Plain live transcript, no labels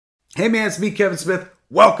Hey man, it's me, Kevin Smith.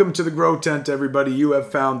 Welcome to the Grow Tent, everybody. You have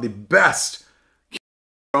found the best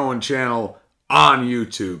growing channel on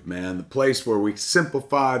YouTube, man. The place where we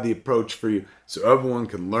simplify the approach for you so everyone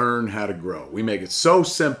can learn how to grow. We make it so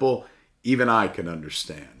simple, even I can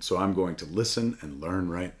understand. So I'm going to listen and learn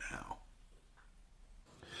right now.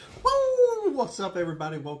 Woo! What's up,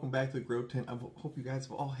 everybody? Welcome back to the Grow Tent. I hope you guys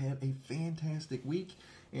have all had a fantastic week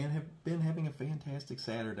and have been having a fantastic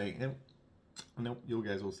Saturday. Nope, you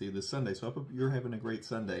guys will see this Sunday, so I hope you're having a great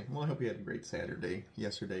Sunday. Well, I hope you had a great Saturday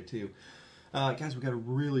yesterday, too. Guys, we've got a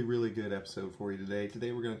really good episode for you today.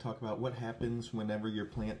 Today we're going to talk about what happens whenever your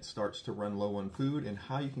plant starts to run low on food and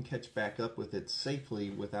how you can catch back up with it safely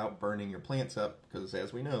without burning your plants up, because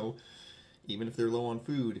as we know, even if they're low on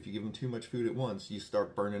food, if you give them too much food at once, you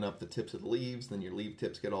start burning up the tips of the leaves, then your leaf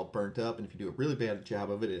tips get all burnt up, and if you do a really bad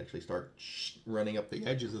job of it, it actually starts running up the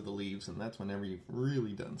edges of the leaves, and that's whenever you've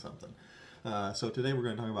really done something. So today we're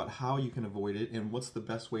going to talk about how you can avoid it and what's the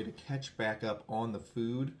best way to catch back up on the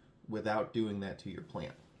food without doing that to your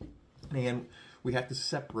plant. And we have to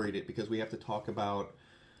separate it because we have to talk about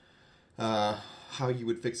how you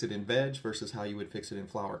would fix it in veg versus how you would fix it in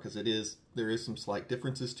flower, because there is some slight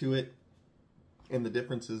differences to it, and the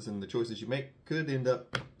differences in the choices you make could end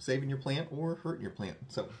up saving your plant or hurting your plant.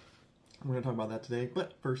 So we're going to talk about that today.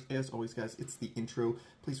 But first, as always, guys, it's the intro.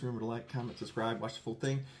 Please remember to like, comment, subscribe, watch the full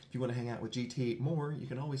thing. If you want to hang out with GT more, you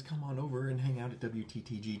can always come on over and hang out at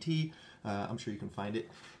WTTGT. I'm sure you can find it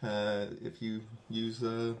if you use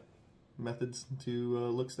methods to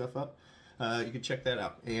look stuff up. You can check that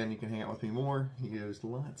out, and you can hang out with me more. There's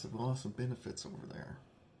lots of awesome benefits over there.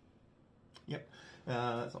 Yep,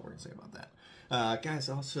 that's all we're going to say about that. Guys,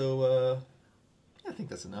 also, I think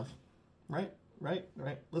that's enough, right? Right.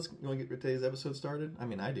 Let's go get today's episode started. I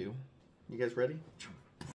mean, I do. You guys ready?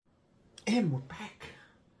 And we're back.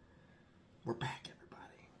 We're back,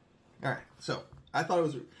 everybody. All right. So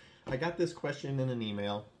I got this question in an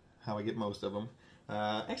email. How I get most of them.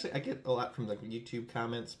 Actually, I get a lot from the YouTube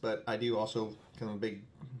comments, but I do also, because I'm a big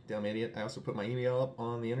dumb idiot, I also put my email up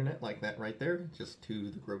on the internet like that right there, just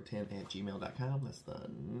to thegrowtent@gmail.com. That's the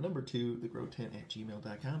number 2,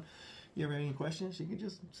 thegrowtent@gmail.com. If you ever have any questions, you can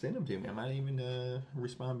just send them to me. I might even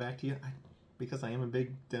respond back to you. Because I am a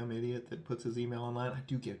big dumb idiot that puts his email online, I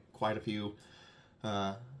do get quite a few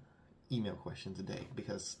email questions a day,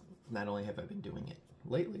 because not only have I been doing it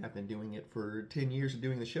lately, I've been doing it for 10 years of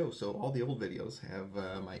doing the show, so all the old videos have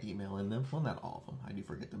my email in them. Well, not all of them. I do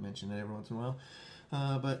forget to mention it every once in a while.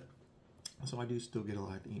 But so I do still get a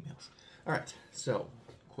lot of emails. All right, so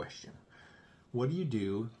question. What do you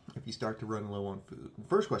do if you start to run low on food? The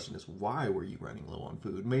first question is, why were you running low on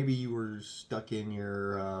food? Maybe you were stuck in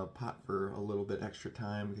your pot for a little bit extra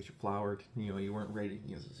time because you flowered. You weren't ready.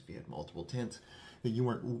 If you had multiple tints, you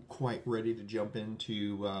weren't quite ready to jump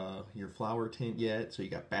into your flower tint yet, so you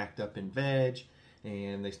got backed up in veg,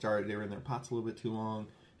 and they were in their pots a little bit too long,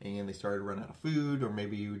 and they started to run out of food, or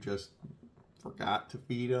maybe you just forgot to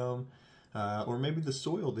feed them, or maybe the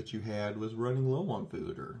soil that you had was running low on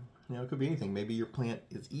food, or it could be anything. Maybe your plant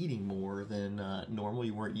is eating more than normal.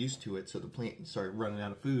 You weren't used to it, so the plant started running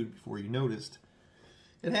out of food before you noticed.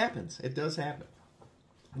 It happens. It does happen.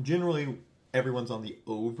 Generally, everyone's on the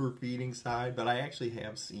overfeeding side, but I actually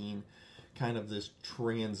have seen kind of this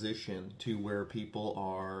transition to where people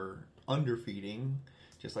are underfeeding,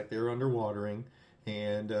 just like they're underwatering.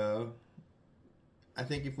 And I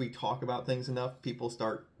think if we talk about things enough, people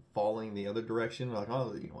start falling the other direction. Like,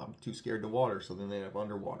 oh, I'm too scared to water, so then they end up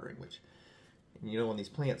underwatering, which, on these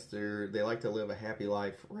plants, they like to live a happy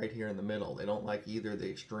life right here in the middle. They don't like either of the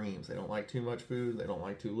extremes. They don't like too much food. They don't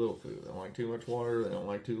like too little food. They don't like too much water. They don't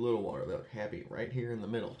like too little water. They're happy right here in the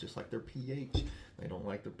middle, just like their pH. They don't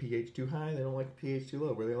like the pH too high. They don't like the pH too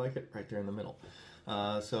low. Where they like it, right there in the middle.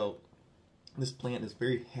 So this plant is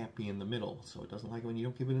very happy in the middle. So it doesn't like it when you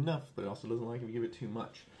don't give it enough, but it also doesn't like if you give it too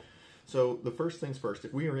much. So the first things first,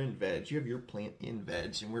 if we are in veg, you have your plant in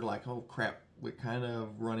veg, and we're like, oh crap, we're kind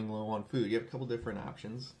of running low on food. You have a couple different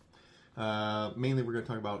options. Mainly we're going to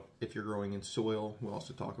talk about if you're growing in soil. We'll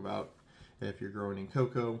also talk about if you're growing in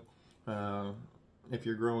cocoa. If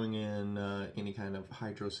you're growing in any kind of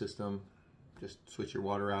hydro system, just switch your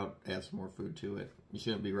water out, add some more food to it. You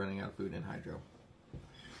shouldn't be running out of food in hydro.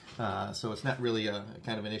 So it's not really a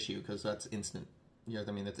kind of an issue, because that's instant.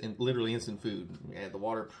 That's literally instant food. You add the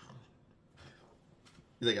water,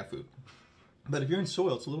 they got food. But if you're in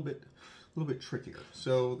soil, it's a little bit trickier.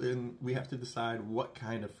 So then we have to decide what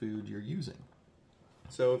kind of food you're using.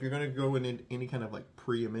 So if you're going to go in any kind of like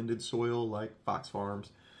pre-amended soil, like Fox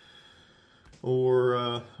Farms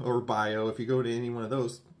or Bio, if you go to any one of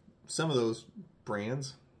those, some of those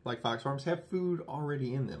brands like Fox Farms, have food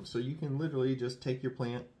already in them. So you can literally just take your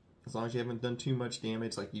plant, as long as you haven't done too much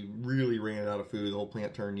damage, like you really ran out of food, the whole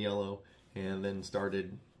plant turned yellow and then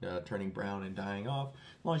started turning brown and dying off.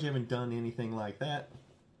 As long as you haven't done anything like that,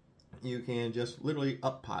 you can just literally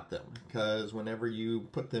up pot them, because whenever you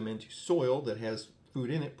put them into soil that has food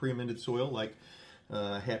in it, pre-amended soil like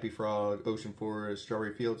Happy Frog, Ocean Forest,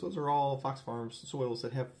 Strawberry Fields, those are all Fox Farms soils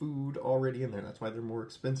that have food already in there. That's why they're more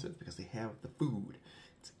expensive, because they have the food.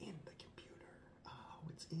 It's in the computer. Oh,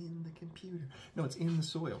 it's in the computer. No, it's in the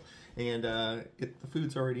soil. And the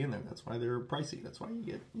food's already in there. That's why they're pricey. That's why you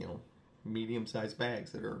get, medium-sized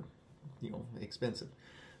bags that are, expensive.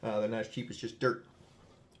 They're not as cheap as just dirt,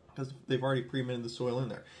 because they've already pre-amended the soil in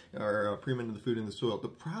there, or pre-amended the food in the soil. The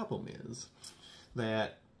problem is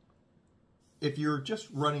that if you're just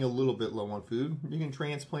running a little bit low on food, you can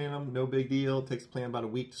transplant them, no big deal. It takes the plant about a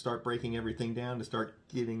week to start breaking everything down to start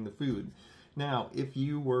getting the food. Now, if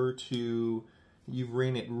you've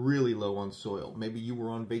ran it really low on soil, maybe you were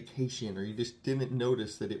on vacation, or you just didn't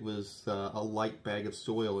notice that it was a light bag of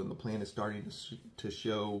soil and the plant is starting to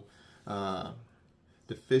show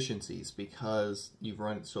deficiencies because you've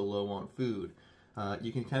run it so low on food,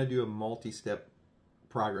 you can kind of do a multi-step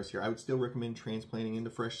progress here. I would still recommend transplanting into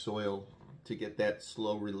fresh soil to get that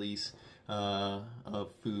slow release of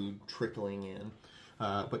food trickling in.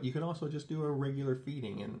 But you can also just do a regular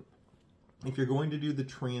feeding. And if you're going to do the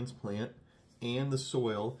transplant and the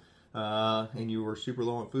soil, and you were super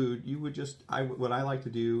low on food, you would just, what I like to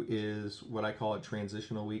do is what I call a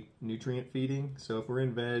transitional week nutrient feeding. So if we're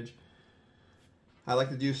in veg, I like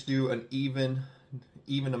to just do an even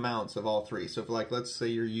amounts of all three. So if, like, let's say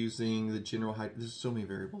you're using the general there's so many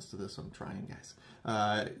variables to this, I'm trying, guys.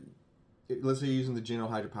 Let's say you're using the general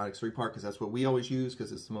hydroponics 3-part, because that's what we always use,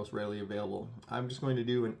 because it's the most readily available. I'm just going to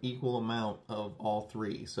do an equal amount of all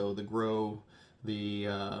three. So the grow, the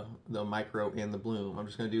micro, and the bloom. I'm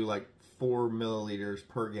just going to do like 4 milliliters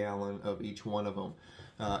per gallon of each one of them.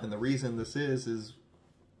 And the reason this is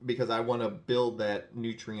because I want to build that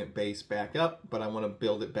nutrient base back up, but I want to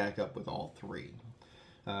build it back up with all three.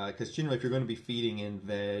 Because generally, if you're going to be feeding in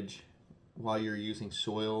veg while you're using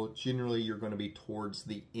soil, generally you're going to be towards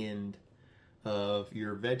the end of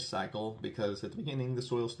your veg cycle, because at the beginning the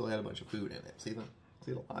soil still had a bunch of food in it. See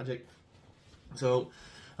the logic? So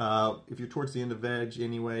if you're towards the end of veg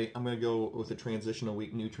anyway, I'm going to go with a transitional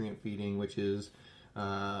week nutrient feeding, which is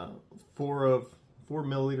 4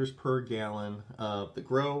 milliliters per gallon of the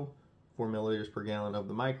grow, 4 milliliters per gallon of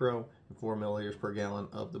the micro, and 4 milliliters per gallon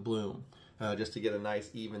of the bloom. Just to get a nice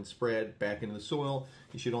even spread back into the soil.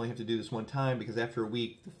 You should only have to do this one time, because after a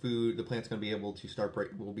week, the plant's going to be able to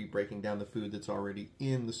will be breaking down the food that's already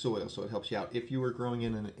in the soil, so it helps you out. If you were growing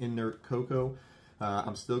in an inert cocoa,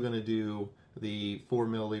 I'm still going to do the 4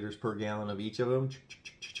 milliliters per gallon of each of them.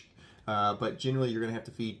 But generally, you're going to have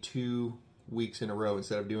to feed 2 weeks in a row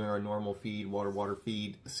instead of doing our normal feed, water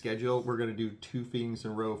feed schedule. We're going to do 2 feedings in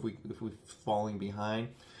a row if we're falling behind.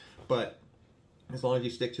 But as long as you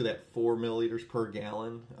stick to that 4 milliliters per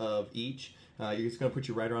gallon of each, it's going to put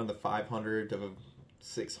you right around the 500 to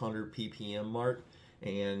 600 ppm mark.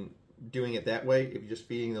 And doing it that way, if you're just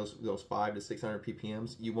feeding those 500 to 600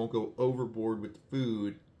 ppms, you won't go overboard with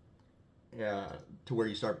food to where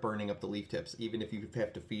you start burning up the leaf tips, even if you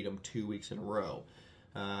have to feed them 2 weeks in a row.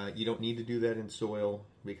 You don't need to do that in soil,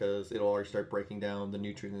 because it'll already start breaking down the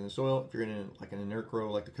nutrients in the soil. If you're in like an inert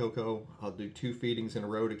grow like the cocoa, I'll do 2 feedings in a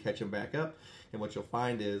row to catch them back up. And what you'll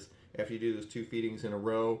find is, after you do those 2 feedings in a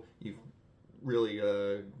row, you've really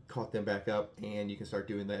caught them back up, and you can start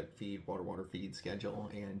doing that water feed schedule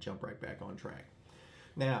and jump right back on track.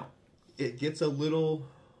 Now, it gets a little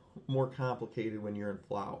more complicated when you're in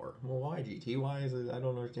flower. Well, why, GT? Why is it? I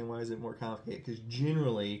don't understand, why is it more complicated? Because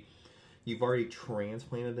generally, you've already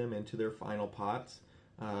transplanted them into their final pots.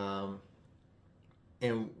 And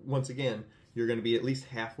once again, you're going to be at least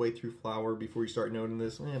halfway through flower before you start noting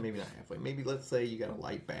this. Maybe not halfway. Maybe, let's say you got a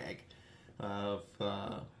light bag of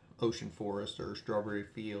Ocean Forest or Strawberry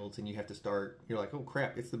Fields, and you have to start, you're like, oh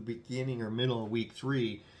crap, it's the beginning or middle of week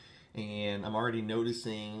 3, and I'm already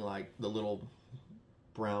noticing like the little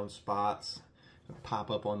brown spots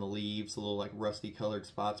pop up on the leaves, the little like rusty colored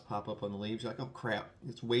spots pop up on the leaves. You're like, oh crap,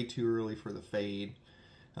 it's way too early for the fade.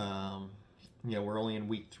 We're only in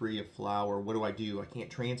week 3 of flower. What do? I can't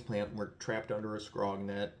transplant. We're trapped under a scrog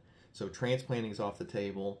net. So transplanting is off the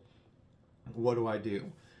table. What do I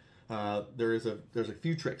do? There's a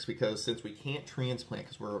few tricks, because since we can't transplant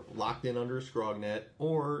because we're locked in under a scrog net,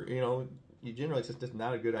 or you generally, it's just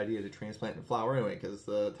not a good idea to transplant in flower anyway, because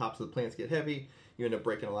the tops of the plants get heavy. You end up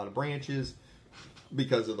breaking a lot of branches.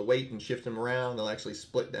 because of the weight and shift them around. They'll actually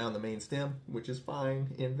split down the main stem, which is fine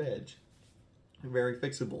in veg. Very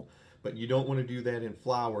fixable. But you don't want to do that in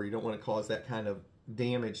flower. You don't want to cause that kind of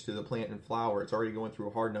damage to the plant in flower. It's already going through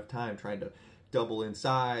a hard enough time trying to double in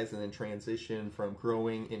size and then transition from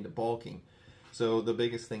growing into bulking. So the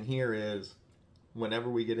biggest thing here is whenever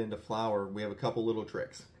we get into flower, we have a couple little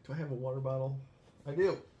tricks. Do I have a water bottle? I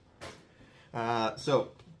do.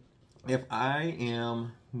 So if I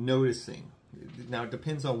am noticing, now it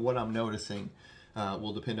depends on what I'm noticing,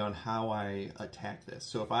 will depend on how I attack this.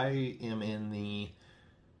 So if I am in the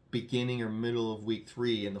beginning or middle of week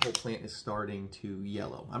 3 and the whole plant is starting to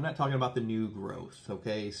yellow, I'm not talking about the new growth,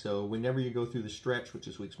 okay? So whenever you go through the stretch, which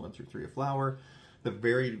is weeks 1 through 3 of flower, the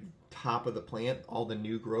very top of the plant, all the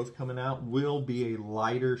new growth coming out, will be a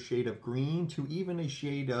lighter shade of green to even a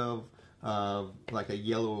shade of like a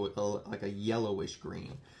yellow, like a yellowish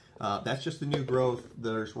green. That's just the new growth.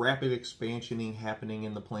 There's rapid expansioning happening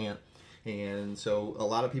in the plant. And so a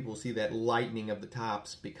lot of people see that lightening of the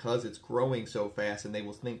tops because it's growing so fast, and they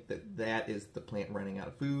will think that that is the plant running out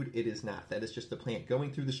of food. It is not. That is just the plant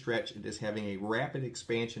going through the stretch. It is having a rapid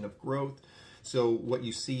expansion of growth. So what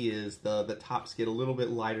you see is the tops get a little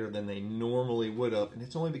bit lighter than they normally would have, and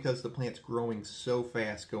it's only because the plant's growing so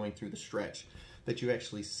fast going through the stretch that you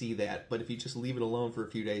actually see that. But if you just leave it alone for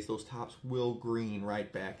a few days, those tops will green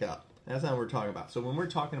right back up. That's not what we're talking about. So when we're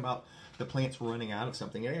talking about the plant's running out of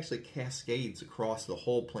something, it actually cascades across the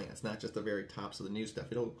whole plant. It's not just the very tops of the new stuff.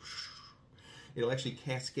 It'll actually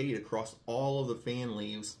cascade across all of the fan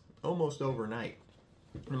leaves almost overnight.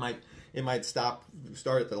 It might start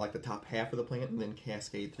at the top half of the plant and then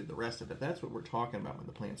cascade through the rest of it. That's what we're talking about when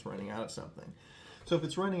the plant's running out of something. So if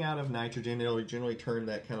it's running out of nitrogen, it'll generally turn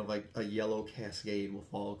that kind of like a yellow cascade will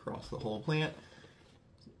fall across the whole plant.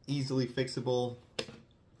 Easily fixable.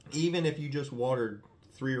 Even if you just watered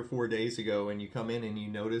 3 or 4 days ago and you come in and you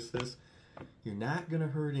notice this, you're not going to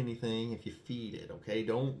hurt anything if you feed it, okay?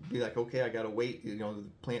 Don't be like, okay, I got to wait. You know, the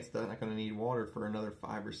plant's not going to need water for another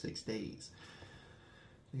 5 or 6 days.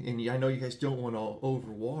 And I know you guys don't want to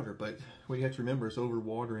overwater, but what you have to remember is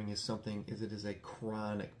overwatering is a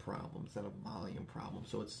chronic problem. It's not a volume problem.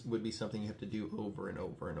 So it would be something you have to do over and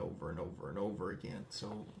over and over and over and over again.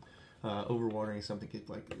 So overwatering is something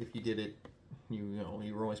like if you did it,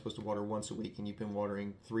 you were only supposed to water once a week and you've been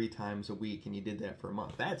watering 3 times a week and you did that for a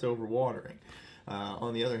month. That's overwatering.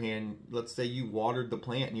 On the other hand, let's say you watered the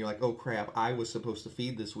plant and you're like, oh crap, I was supposed to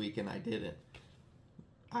feed this week and I didn't.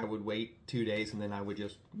 I would wait 2 days and then I would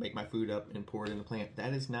just make my food up and pour it in the plant.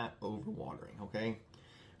 That is not overwatering, okay?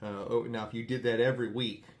 Now, if you did that every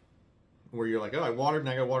week, where you're like, oh, I watered and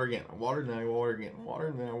I got to water again. I watered and I water again. I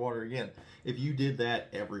watered and then I water again. If you did that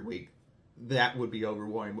every week, that would be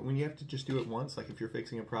overwatering. But when you have to just do it once, like if you're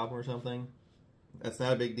fixing a problem or something, that's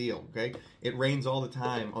not a big deal, okay? It rains all the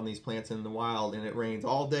time on these plants in the wild, and it rains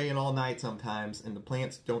all day and all night sometimes, and the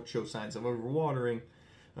plants don't show signs of overwatering.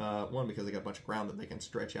 One, because they got a bunch of ground that they can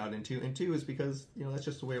stretch out into, and 2 is because, that's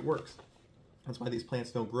just the way it works. That's why these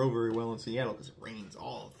plants don't grow very well in Seattle, because it rains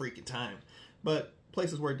all the freaking time. But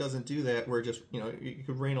places where it doesn't do that, where it just, it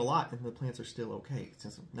could rain a lot and the plants are still okay. It's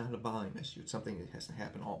just not a volume issue. It's something that has to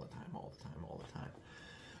happen all the time, all the time, all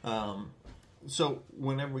the time. So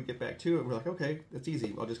whenever we get back to it, we're like, okay, that's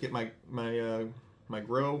easy. I'll just get my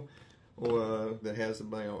grow that has a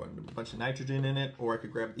bunch of nitrogen in it, or I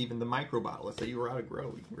could grab even the micro bottle. Let's say you were out of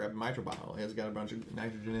grow, you can grab a micro bottle. It has got a bunch of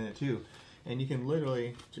nitrogen in it too, and you can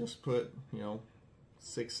literally just put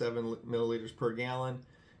 6-7 milliliters per gallon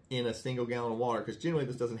in a single gallon of water, because generally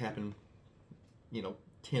this doesn't happen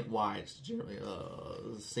tent wide. It's generally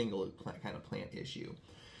a single kind of plant issue.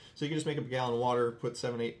 So you can just make up a gallon of water, put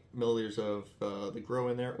 7-8 milliliters of the grow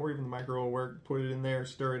in there, or even the micro will work. Put it in there,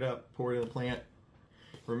 stir it up, pour it in the plant.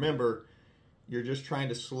 Remember, you're just trying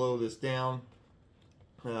to slow this down.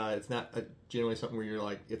 It's not generally something where you're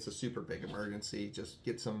like, it's a super big emergency. Just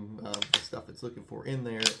get some of the stuff it's looking for in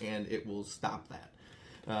there, and it will stop that.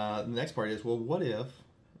 The next part is, well, what if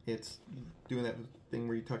it's doing that thing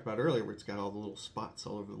where you talked about earlier, where it's got all the little spots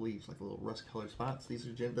all over the leaves, like the little rust-colored spots. These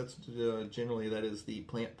are generally that is the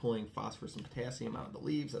plant pulling phosphorus and potassium out of the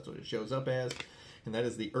leaves. That's what it shows up as, and that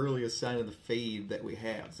is the earliest sign of the fade that we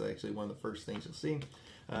have. So actually, one of the first things you'll see.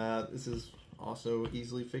 This is also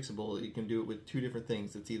easily fixable. You can do it with 2 different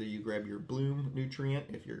things. It's either you grab your bloom nutrient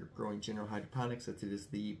if you're growing general hydroponics. It is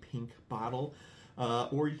the pink bottle,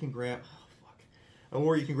 or you can grab a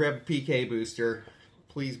PK booster.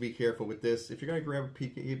 Please be careful with this. If you're going to grab a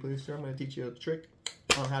PK booster, I'm going to teach you a trick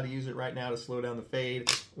on how to use it right now to slow down the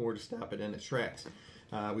fade or to stop it in its tracks.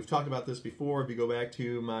 We've talked about this before. If you go back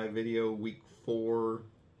to my video week 4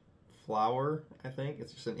 flower, I think.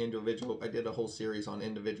 It's just an individual. I did a whole series on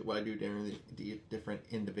what I do during the different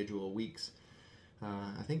individual weeks.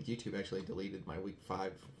 I think YouTube actually deleted my week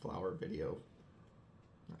 5 flower video.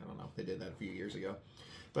 I don't know. They did that a few years ago.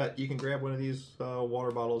 But you can grab one of these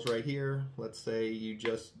water bottles right here. Let's say you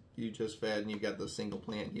just fed and you've got the single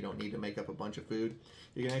plant. You don't need to make up a bunch of food.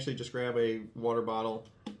 You can actually just grab a water bottle.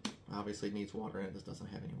 Obviously it needs water in it. This doesn't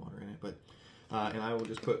have any water in it. But and I will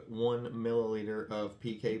just put 1 milliliter of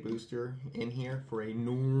PK booster in here for a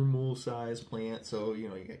normal size plant. So, you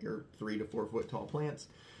know, you get your 3 to 4 foot tall plants.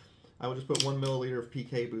 I will just put 1 milliliter of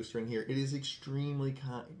PK booster in here. It is extremely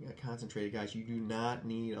concentrated, guys. You do not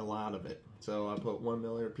need a lot of it. So I put 1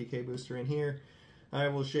 milliliter of PK booster in here. I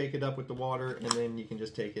will shake it up with the water, and then you can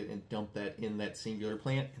just take it and dump that in that singular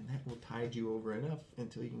plant, and that will tide you over enough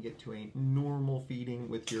until you can get to a normal feeding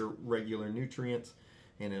with your regular nutrients,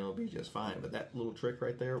 and it'll be just fine. But that little trick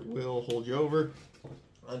right there will hold you over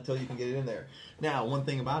until you can get it in there. Now, one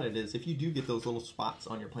thing about it is if you do get those little spots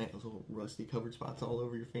on your plant, those little rusty covered spots all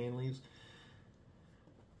over your fan leaves,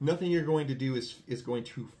 nothing you're going to do is going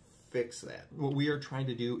to fix that. What we are trying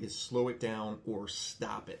to do is slow it down or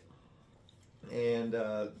stop it. And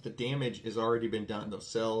the damage has already been done. Those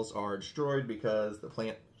cells are destroyed because the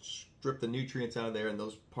plant stripped the nutrients out of there and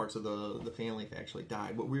those parts of the fan leaf actually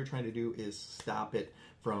died. What we're trying to do is stop it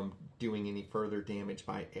from doing any further damage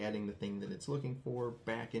by adding the thing that it's looking for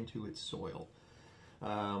back into its soil.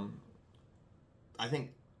 I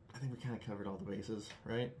think we kind of covered all the bases,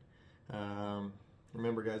 right?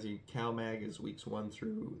 Remember, guys, your cow mag is week 1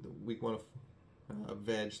 through the week 1 of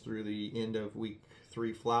veg through the end of week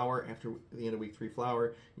 3 flower. After the end of week 3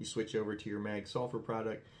 flower, you switch over to your mag sulfur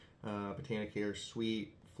product, Botanicare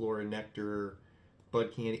Sweet, Flora Nectar,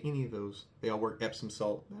 Bud Candy, any of those. They all work. Epsom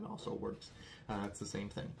salt, that also works. It's the same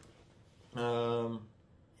thing.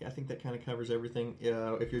 Yeah, I think that kind of covers everything.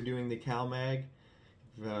 If you're doing the cow mag,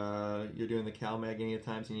 any of the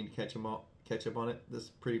times you need to catch up on it. This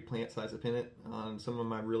pretty plant size dependent. On some of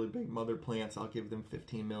my really big mother plants, I'll give them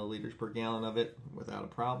 15 milliliters per gallon of it without a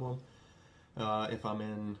problem. If I'm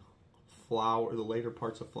in flower, the later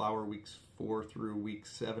parts of flower, weeks 4 through week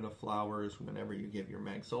 7 of flowers, whenever you give your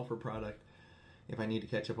mag sulfur product, if I need to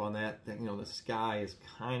catch up on that, you know, the sky is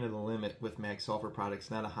kind of the limit with mag sulfur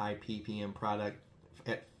products. Not a high ppm product.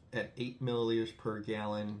 At 8 milliliters per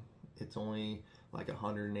gallon, it's only like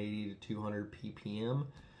 180 to 200 ppm.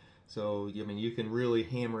 So, I mean, you can really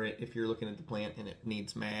hammer it if you're looking at the plant and it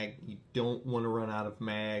needs mag. You don't want to run out of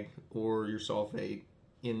mag or your sulfate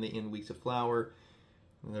in the end weeks of flower.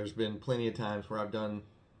 And there's been plenty of times where I've done,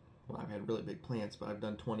 well, I've had really big plants, but I've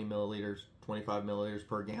done 20 milliliters, 25 milliliters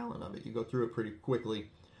per gallon of it. You go through it pretty quickly.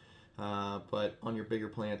 But on your bigger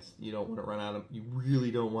plants, you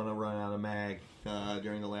really don't want to run out of mag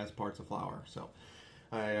during the last parts of flower. So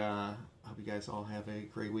I hope you guys all have a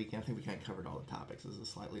great weekend. I think we kind of covered all the topics. This is a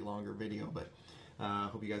slightly longer video, but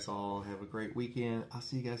hope you guys all have a great weekend. I'll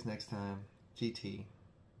see you guys next time. GT.